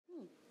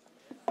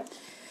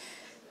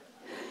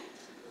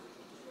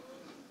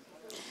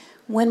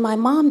When my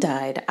mom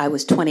died, I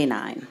was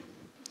 29.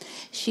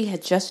 She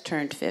had just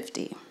turned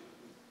 50.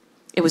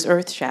 It was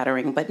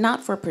earth-shattering, but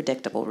not for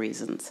predictable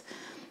reasons.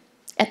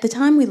 At the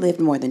time, we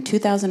lived more than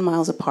 2,000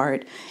 miles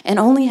apart and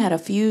only had a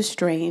few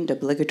strained,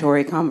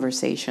 obligatory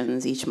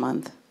conversations each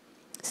month.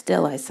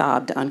 Still, I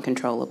sobbed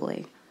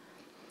uncontrollably.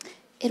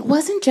 It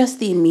wasn't just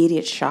the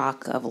immediate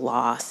shock of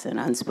loss and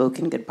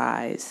unspoken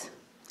goodbyes.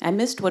 I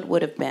missed what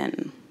would have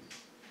been.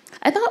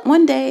 I thought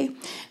one day,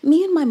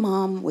 me and my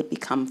mom would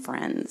become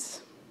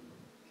friends.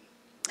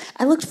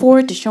 I looked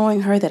forward to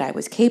showing her that I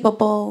was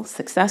capable,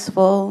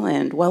 successful,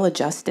 and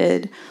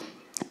well-adjusted.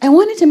 I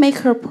wanted to make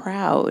her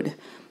proud,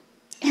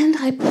 and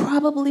I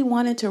probably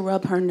wanted to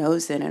rub her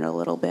nose in it a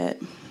little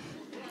bit.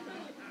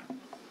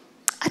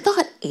 I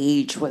thought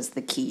age was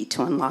the key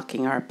to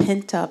unlocking our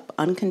pent-up,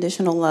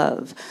 unconditional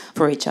love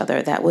for each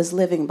other that was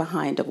living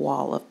behind a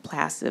wall of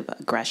passive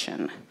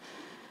aggression.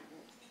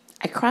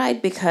 I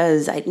cried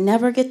because I'd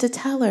never get to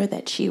tell her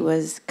that she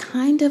was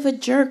kind of a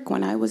jerk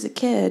when I was a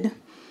kid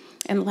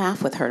and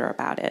laugh with her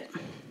about it.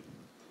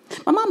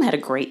 My mom had a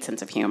great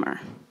sense of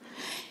humor,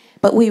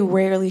 but we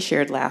rarely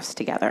shared laughs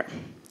together.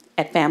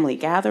 At family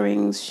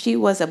gatherings, she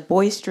was a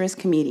boisterous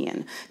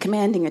comedian,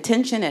 commanding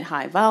attention at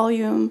high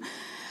volume.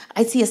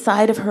 I'd see a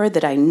side of her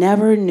that I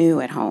never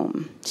knew at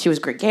home. She was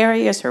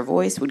gregarious, her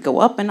voice would go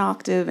up an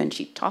octave, and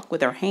she'd talk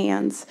with her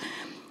hands.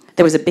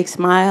 There was a big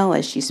smile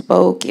as she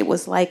spoke. It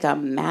was like a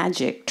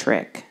magic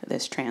trick,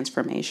 this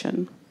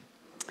transformation.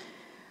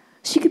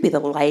 She could be the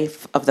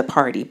life of the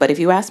party, but if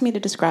you asked me to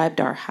describe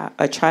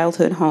our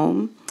childhood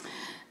home,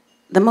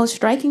 the most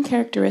striking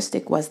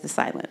characteristic was the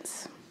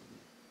silence.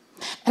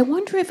 I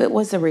wonder if it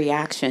was a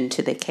reaction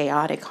to the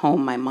chaotic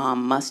home my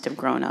mom must have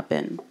grown up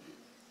in.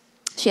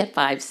 She had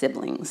 5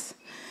 siblings.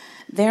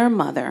 Their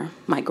mother,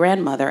 my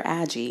grandmother,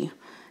 Aggie,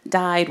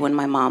 died when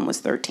my mom was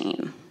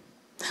 13.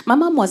 My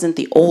mom wasn't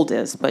the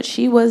oldest, but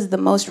she was the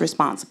most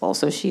responsible,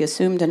 so she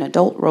assumed an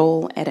adult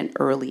role at an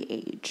early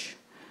age,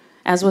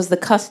 as was the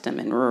custom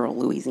in rural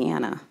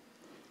Louisiana.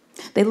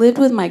 They lived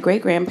with my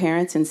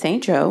great-grandparents in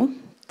St. Joe,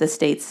 the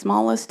state's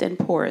smallest and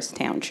poorest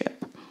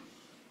township.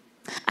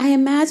 I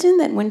imagine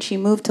that when she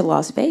moved to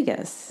Las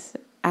Vegas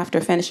after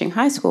finishing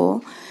high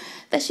school,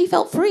 that she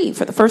felt free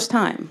for the first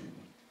time.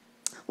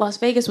 Las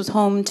Vegas was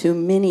home to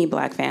many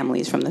Black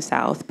families from the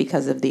South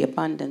because of the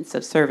abundance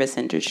of service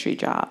industry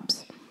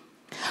jobs.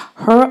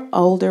 Her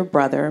older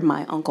brother,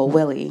 my Uncle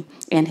Willie,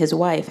 and his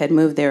wife had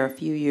moved there a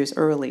few years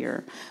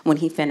earlier when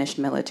he finished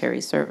military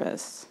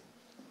service.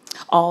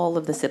 All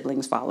of the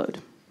siblings followed.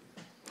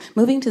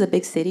 Moving to the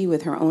big city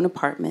with her own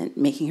apartment,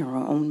 making her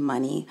own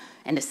money,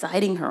 and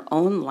deciding her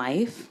own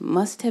life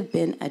must have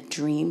been a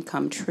dream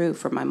come true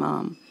for my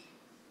mom.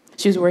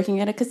 She was working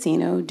at a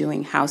casino,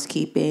 doing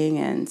housekeeping,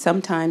 and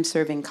sometimes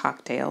serving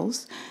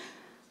cocktails.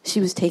 She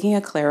was taking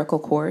a clerical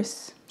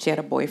course. She had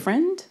a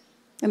boyfriend,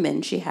 and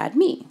then she had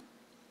me.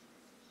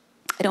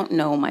 I don't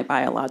know my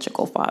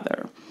biological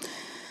father.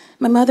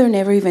 My mother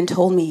never even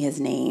told me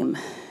his name,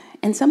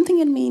 and something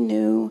in me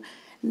knew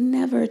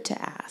never to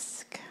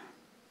ask.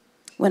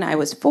 When I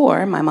was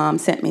 4, my mom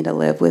sent me to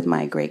live with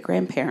my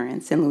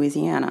great-grandparents in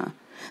Louisiana,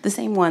 the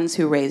same ones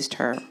who raised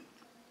her.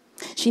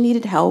 She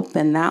needed help,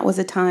 and that was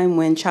a time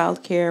when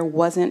childcare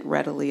wasn't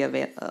readily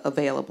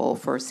available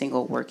for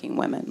single working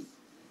women.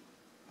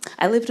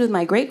 I lived with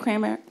my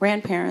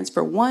great-grandparents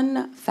for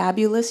one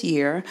fabulous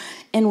year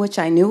in which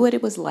I knew what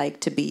it was like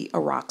to be a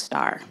rock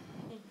star.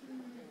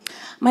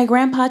 My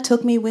grandpa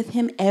took me with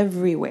him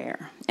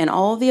everywhere, and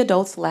all the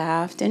adults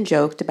laughed and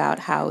joked about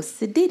how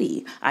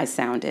sedity I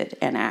sounded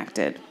and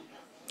acted.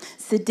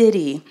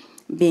 Sedity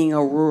being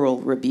a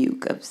rural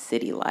rebuke of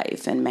city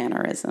life and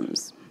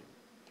mannerisms.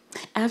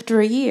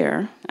 After a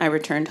year, I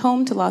returned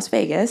home to Las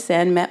Vegas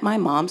and met my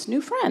mom's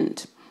new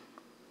friend.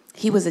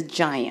 He was a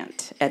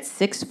giant at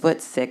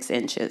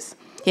 6'6".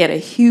 He had a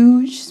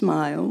huge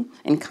smile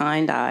and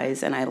kind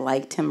eyes, and I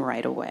liked him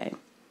right away.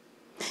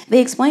 They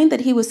explained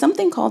that he was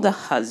something called a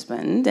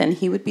husband, and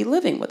he would be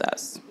living with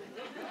us.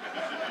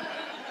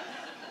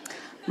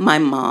 My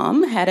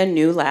mom had a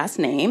new last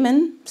name,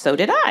 and so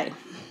did I.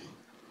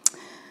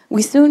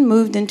 We soon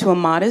moved into a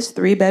modest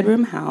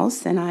 3-bedroom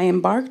house, and I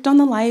embarked on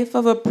the life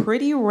of a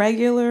pretty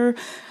regular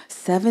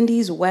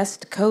 70s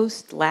West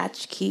Coast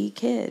latchkey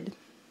kid.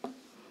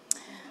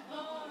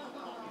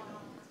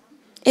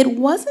 It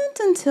wasn't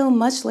until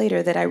much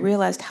later that I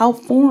realized how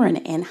foreign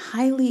and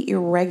highly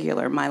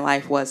irregular my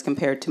life was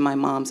compared to my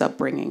mom's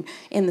upbringing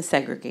in the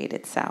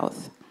segregated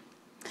South.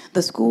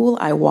 The school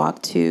I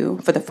walked to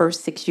for the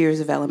first 6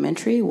 years of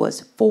elementary was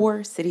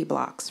 4 city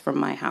blocks from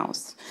my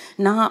house,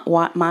 not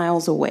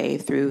miles away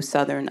through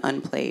southern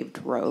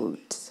unpaved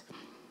roads.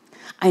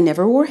 I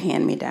never wore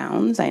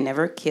hand-me-downs. I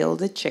never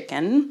killed a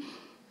chicken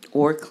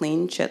or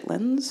cleaned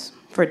chitlins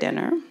for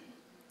dinner.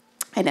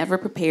 I never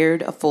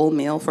prepared a full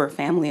meal for a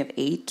family of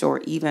 8 or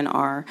even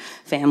our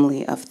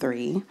family of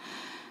 3.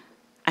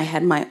 I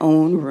had my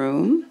own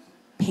room,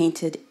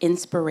 painted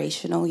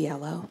inspirational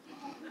yellow,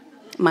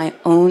 my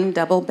own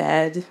double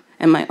bed,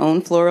 and my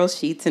own floral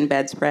sheets and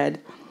bedspread.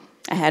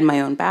 I had my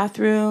own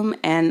bathroom,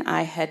 and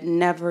I had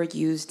never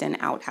used an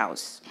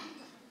outhouse.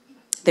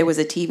 There was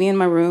a TV in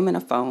my room and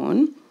a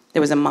phone.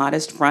 There was a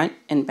modest front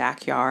and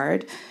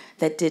backyard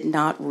that did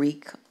not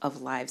reek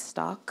of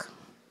livestock.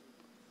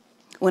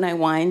 When I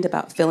whined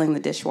about filling the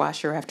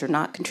dishwasher after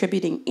not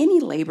contributing any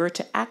labor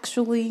to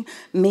actually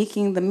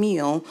making the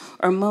meal,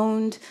 or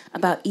moaned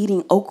about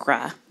eating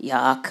okra,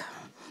 yuck,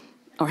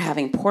 or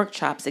having pork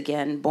chops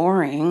again,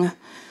 boring,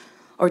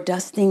 or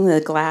dusting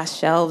the glass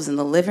shelves in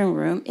the living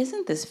room,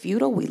 isn't this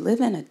futile? We live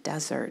in a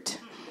desert.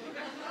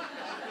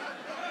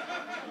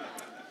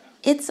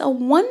 It's a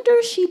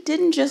wonder she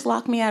didn't just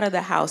lock me out of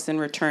the house and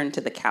return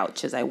to the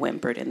couch as I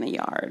whimpered in the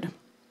yard.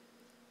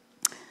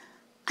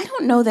 I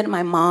don't know that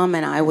my mom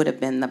and I would have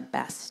been the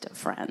best of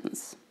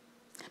friends,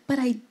 but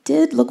I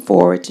did look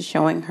forward to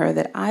showing her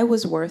that I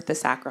was worth the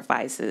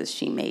sacrifices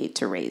she made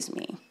to raise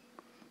me.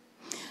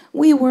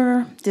 We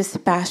were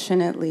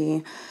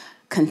dispassionately,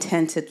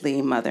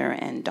 contentedly mother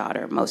and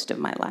daughter most of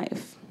my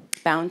life,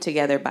 bound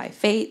together by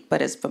fate,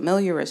 but as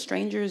familiar as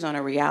strangers on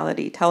a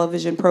reality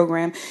television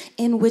program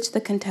in which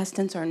the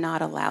contestants are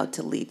not allowed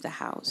to leave the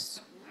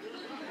house.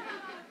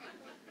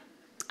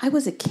 I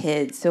was a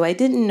kid, so I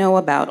didn't know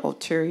about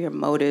ulterior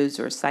motives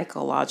or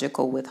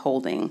psychological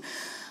withholding,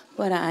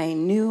 but I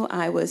knew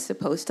I was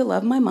supposed to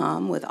love my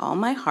mom with all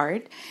my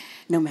heart,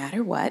 no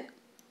matter what,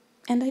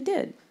 and I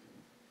did.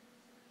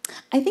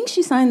 I think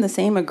she signed the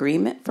same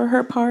agreement for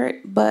her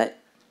part, but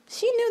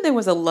she knew there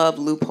was a love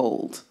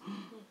loophole.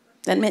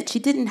 That meant she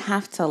didn't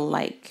have to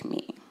like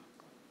me.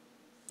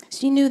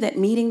 She knew that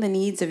meeting the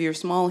needs of your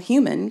small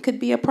human could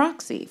be a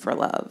proxy for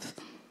love.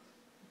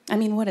 I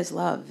mean, what is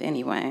love,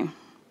 anyway?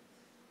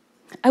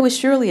 I was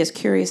surely as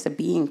curious a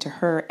being to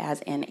her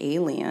as an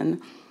alien,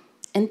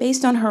 and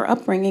based on her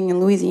upbringing in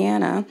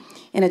Louisiana,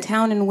 in a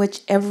town in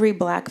which every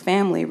black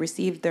family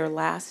received their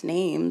last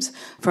names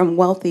from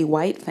wealthy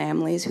white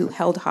families who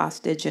held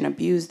hostage and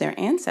abused their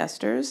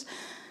ancestors,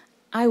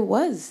 I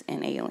was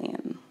an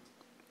alien.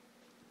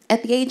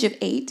 At the age of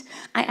 8,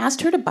 I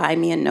asked her to buy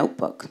me a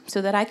notebook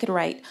so that I could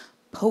write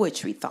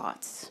poetry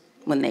thoughts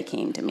when they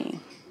came to me.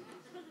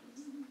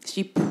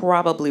 She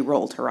probably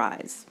rolled her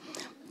eyes,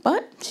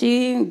 but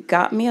she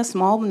got me a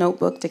small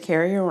notebook to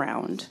carry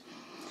around.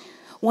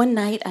 One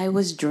night, I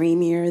was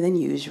dreamier than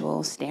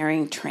usual,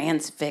 staring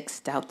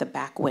transfixed out the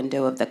back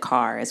window of the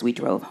car as we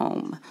drove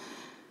home.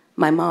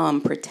 My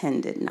mom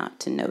pretended not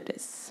to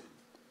notice.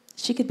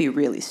 She could be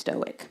really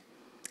stoic.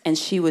 And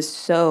she was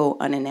so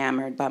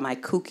unenamored by my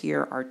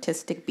kookier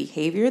artistic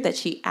behavior that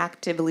she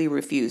actively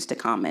refused to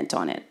comment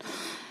on it.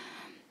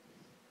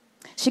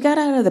 She got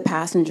out of the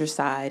passenger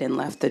side and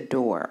left the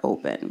door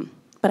open,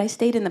 but I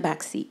stayed in the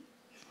back seat,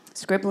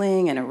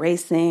 scribbling and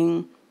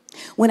erasing.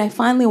 When I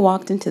finally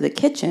walked into the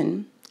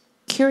kitchen,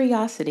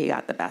 curiosity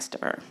got the best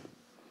of her.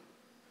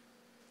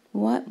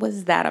 What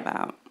was that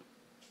about?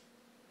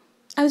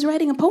 I was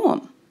writing a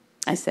poem,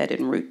 I said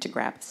en route to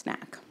grab a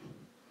snack.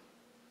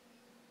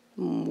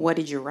 What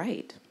did you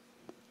write?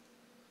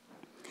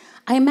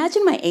 I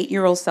imagined my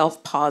 8-year-old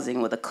self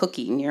pausing with a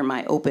cookie near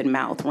my open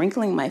mouth,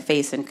 wrinkling my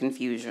face in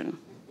confusion.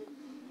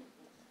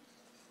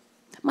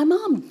 My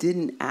mom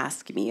didn't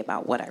ask me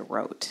about what I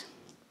wrote.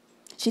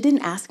 She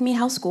didn't ask me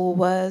how school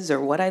was or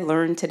what I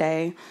learned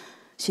today.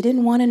 She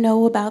didn't want to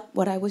know about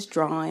what I was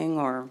drawing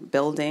or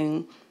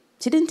building.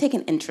 She didn't take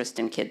an interest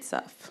in kid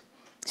stuff.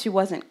 She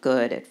wasn't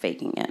good at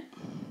faking it.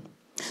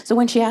 So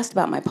when she asked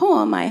about my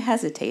poem, I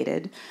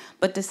hesitated,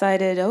 but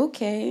decided,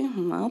 okay,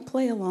 I'll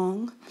play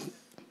along.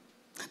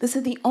 This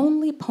is the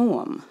only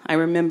poem I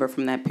remember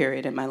from that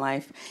period in my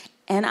life,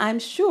 and I'm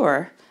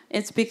sure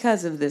it's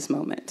because of this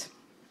moment.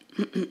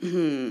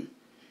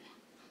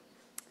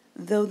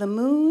 Though the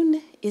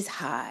moon is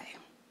high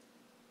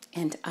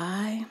and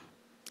I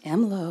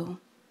am low,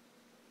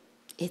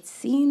 it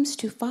seems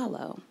to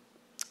follow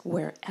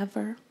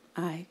wherever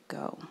I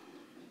go.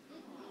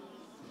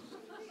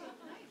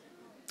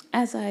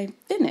 As I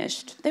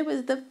finished, there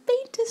was the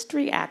faintest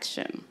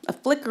reaction, a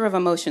flicker of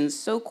emotions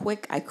so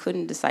quick I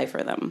couldn't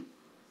decipher them.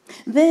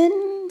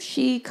 Then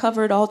she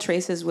covered all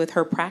traces with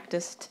her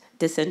practiced,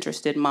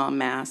 disinterested mom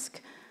mask.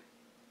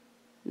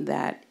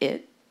 That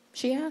it?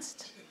 She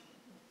asked.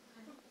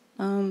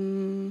 I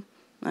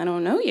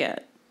don't know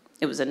yet.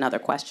 It was another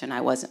question I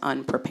was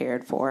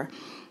unprepared for.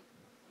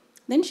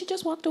 Then she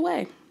just walked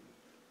away.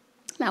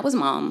 That was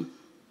Mom.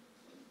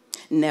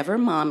 Never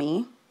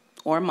mommy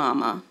or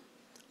mama.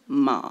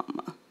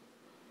 Mom.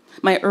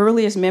 My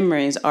earliest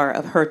memories are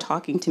of her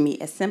talking to me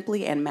as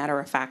simply and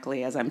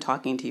matter-of-factly as I'm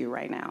talking to you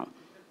right now.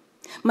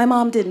 My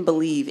mom didn't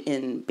believe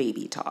in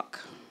baby talk.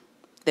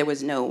 There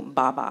was no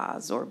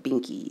babas or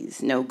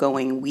binkies, no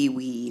going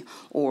wee-wee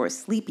or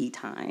sleepy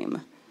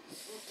time.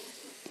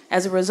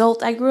 As a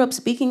result, I grew up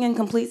speaking in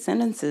complete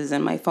sentences,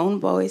 and my phone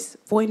voice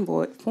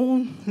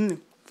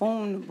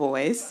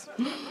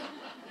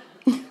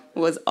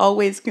was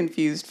always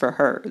confused for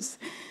hers,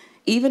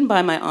 even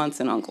by my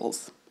aunts and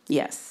uncles.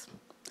 Yes,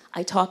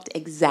 I talked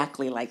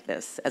exactly like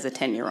this as a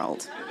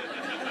 10-year-old.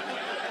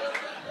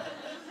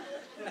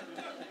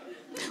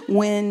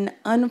 When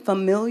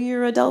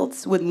unfamiliar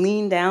adults would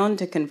lean down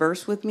to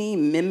converse with me,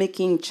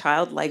 mimicking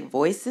childlike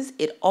voices,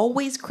 it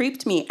always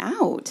creeped me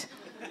out.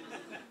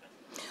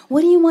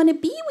 What do you want to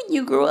be when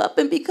you grow up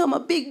and become a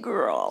big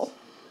girl?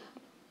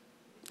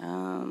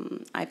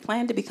 I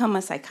plan to become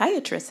a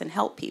psychiatrist and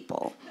help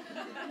people.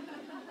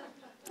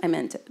 I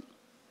meant it.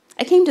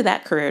 I came to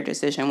that career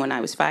decision when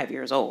I was 5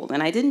 years old,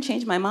 and I didn't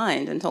change my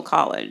mind until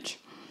college.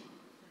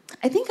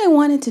 I think I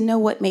wanted to know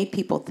what made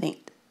people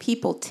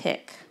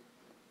tick.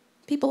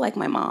 People like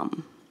my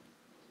mom.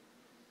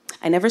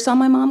 I never saw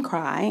my mom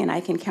cry, and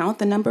I can count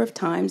the number of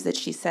times that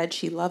she said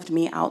she loved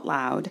me out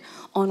loud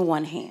on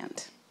one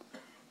hand.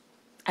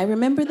 I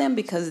remember them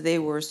because they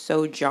were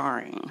so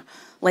jarring.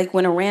 Like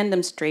when a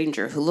random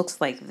stranger who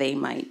looks like they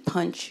might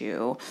punch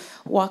you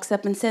walks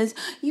up and says,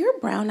 "Your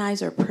brown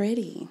eyes are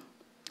pretty,"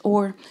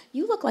 or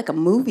 "You look like a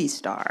movie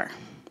star."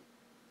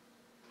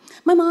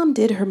 My mom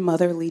did her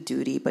motherly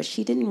duty, but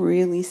she didn't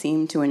really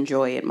seem to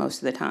enjoy it most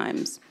of the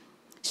times.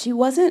 She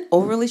wasn't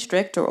overly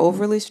strict or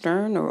overly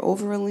stern or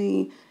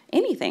overly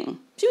anything.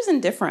 She was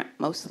indifferent,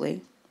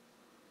 mostly.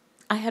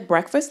 I had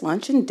breakfast,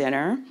 lunch, and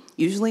dinner,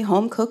 usually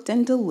home-cooked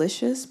and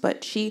delicious,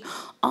 but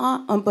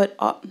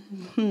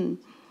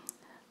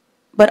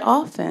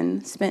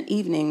often spent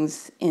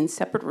evenings in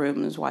separate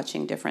rooms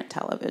watching different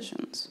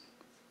televisions.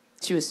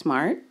 She was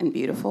smart and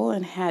beautiful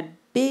and had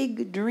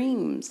big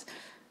dreams,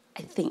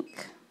 I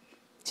think.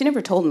 She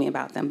never told me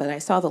about them, but I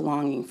saw the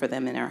longing for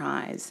them in her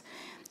eyes.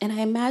 And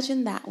I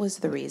imagined that was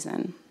the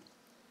reason.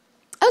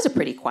 I was a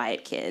pretty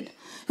quiet kid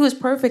who was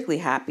perfectly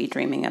happy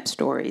dreaming up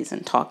stories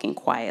and talking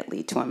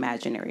quietly to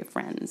imaginary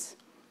friends.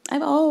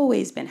 I've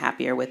always been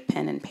happier with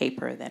pen and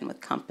paper than with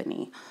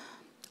company.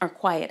 Our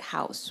quiet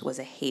house was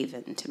a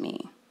haven to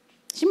me.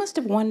 She must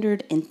have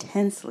wondered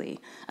intensely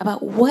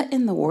about what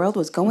in the world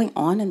was going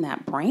on in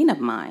that brain of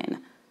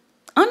mine.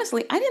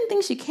 Honestly, I didn't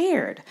think she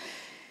cared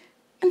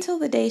until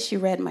the day she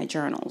read my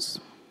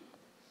journals.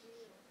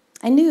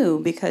 I knew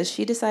because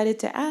she decided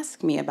to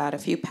ask me about a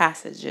few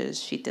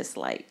passages she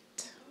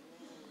disliked.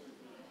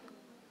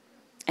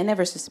 I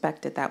never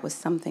suspected that was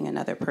something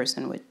another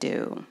person would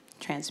do,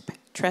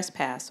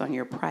 trespass on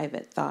your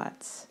private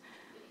thoughts.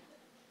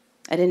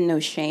 I didn't know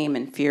shame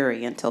and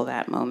fury until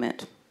that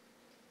moment.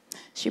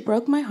 She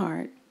broke my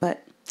heart,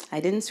 but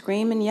I didn't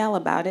scream and yell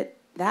about it.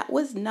 That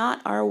was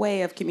not our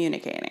way of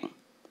communicating.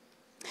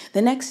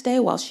 The next day,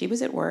 while she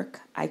was at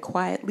work, I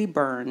quietly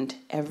burned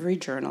every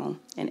journal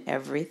and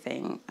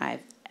everything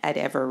I'd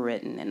ever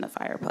written in the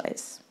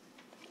fireplace.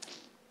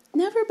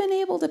 Never been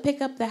able to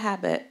pick up the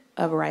habit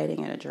of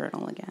writing in a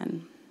journal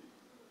again.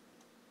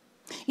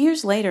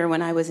 Years later,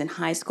 when I was in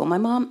high school, my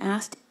mom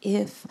asked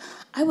if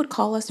I would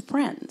call us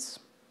friends.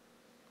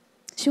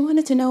 She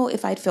wanted to know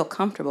if I'd feel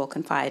comfortable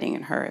confiding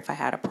in her if I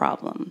had a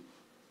problem.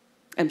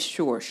 I'm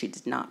sure she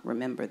did not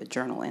remember the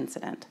journal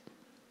incident.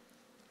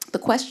 The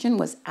question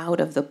was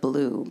out of the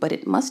blue, but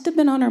it must have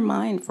been on her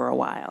mind for a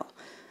while.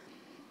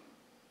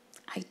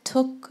 I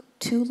took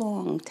too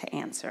long to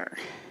answer.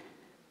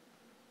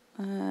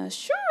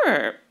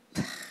 Sure.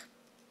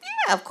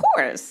 Yeah, of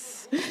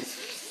course.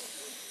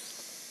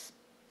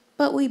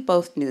 But we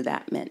both knew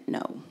that meant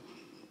no.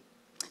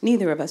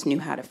 Neither of us knew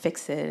how to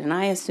fix it, and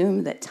I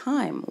assumed that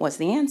time was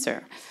the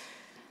answer.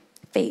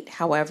 Fate,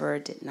 however,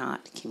 did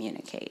not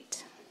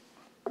communicate.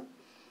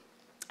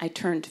 I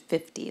turned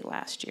 50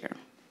 last year,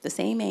 the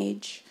same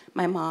age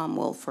my mom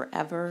will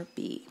forever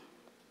be.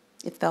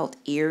 It felt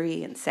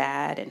eerie and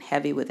sad and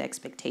heavy with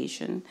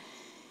expectation.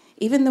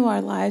 Even though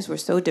our lives were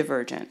so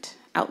divergent,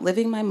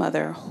 outliving my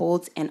mother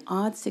holds an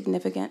odd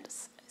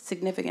significance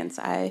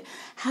I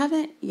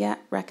haven't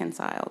yet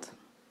reconciled.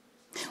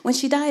 When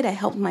she died, I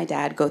helped my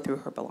dad go through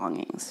her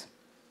belongings.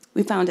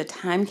 We found a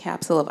time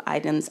capsule of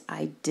items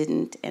I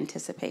didn't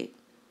anticipate.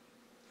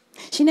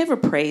 She never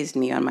praised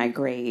me on my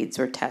grades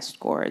or test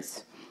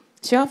scores.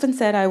 She often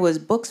said I was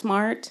book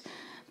smart,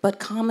 but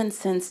common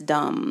sense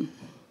dumb.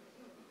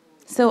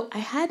 So I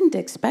hadn't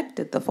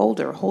expected the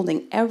folder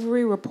holding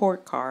every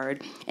report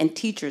card and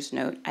teacher's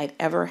note I'd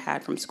ever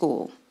had from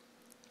school,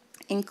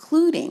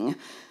 including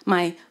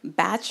my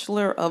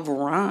Bachelor of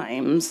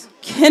Rhymes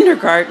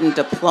kindergarten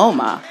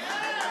diploma.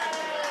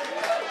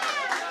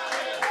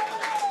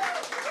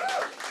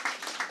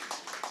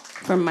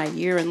 From my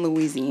year in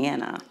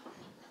Louisiana.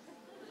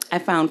 I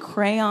found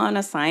crayon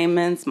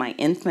assignments, my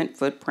infant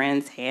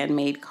footprints,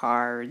 handmade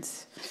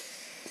cards,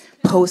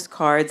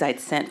 postcards I'd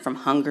sent from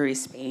Hungary,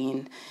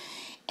 Spain,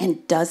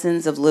 and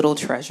dozens of little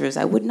treasures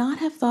I would not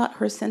have thought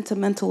her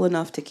sentimental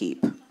enough to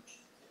keep.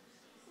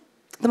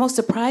 The most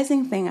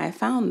surprising thing I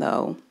found,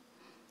 though,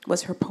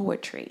 was her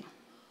poetry.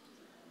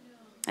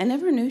 I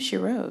never knew she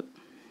wrote.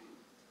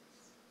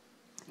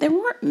 There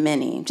weren't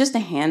many, just a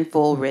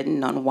handful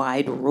written on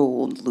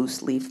wide-ruled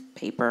loose-leaf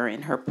paper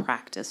in her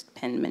practiced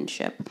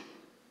penmanship.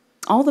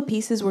 All the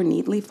pieces were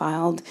neatly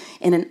filed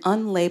in an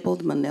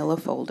unlabeled manila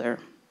folder.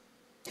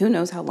 Who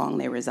knows how long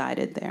they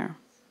resided there?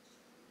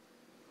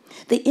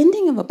 The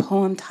ending of a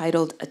poem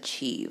titled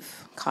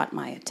Achieve caught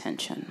my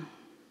attention.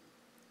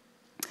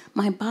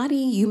 My body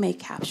you may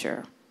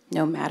capture,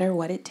 No matter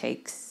what it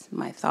takes,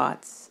 my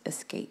thoughts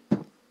escape.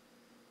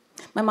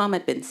 My mom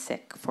had been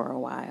sick for a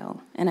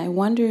while, and I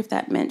wonder if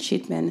that meant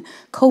she'd been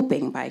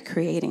coping by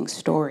creating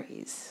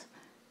stories,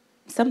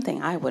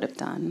 something I would have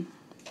done.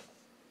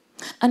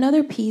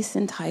 Another piece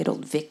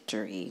entitled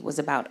Victory was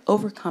about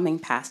overcoming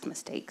past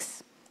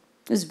mistakes.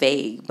 It was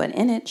vague, but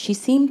in it, she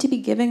seemed to be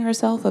giving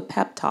herself a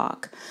pep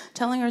talk,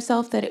 telling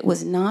herself that it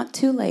was not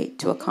too late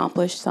to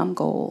accomplish some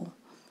goal.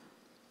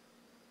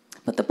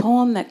 But the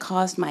poem that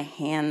caused my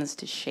hands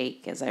to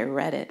shake as I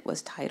read it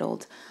was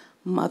titled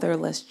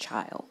Motherless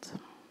Child.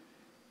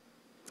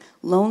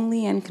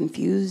 Lonely and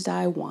confused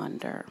I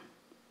wander.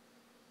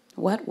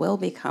 What will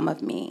become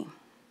of me?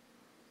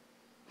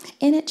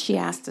 In it, she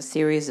asked a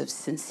series of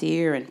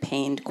sincere and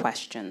pained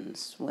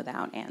questions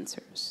without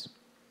answers.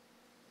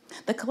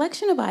 The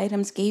collection of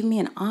items gave me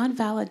an odd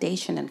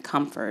validation and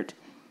comfort.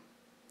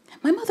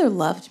 My mother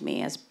loved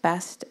me as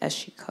best as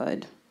she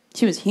could.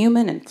 She was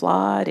human and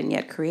flawed, and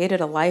yet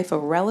created a life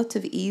of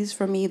relative ease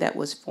for me that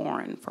was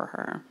foreign for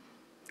her.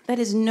 That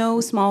is no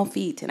small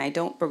feat, and I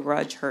don't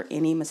begrudge her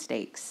any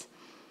mistakes.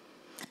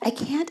 I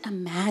can't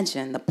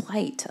imagine the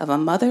plight of a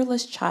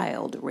motherless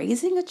child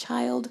raising a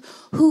child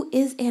who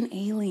is an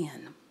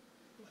alien.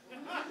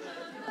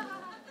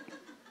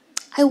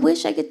 I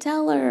wish I could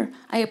tell her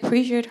I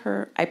appreciate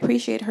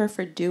her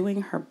for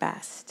doing her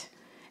best.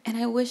 And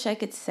I wish I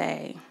could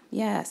say,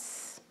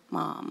 yes,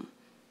 Mom,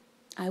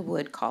 I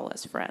would call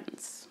us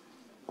friends.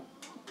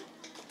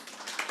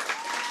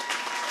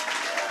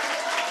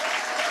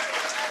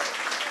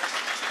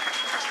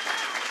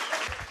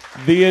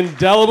 The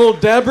indelible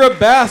Debra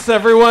Bass,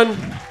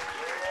 everyone.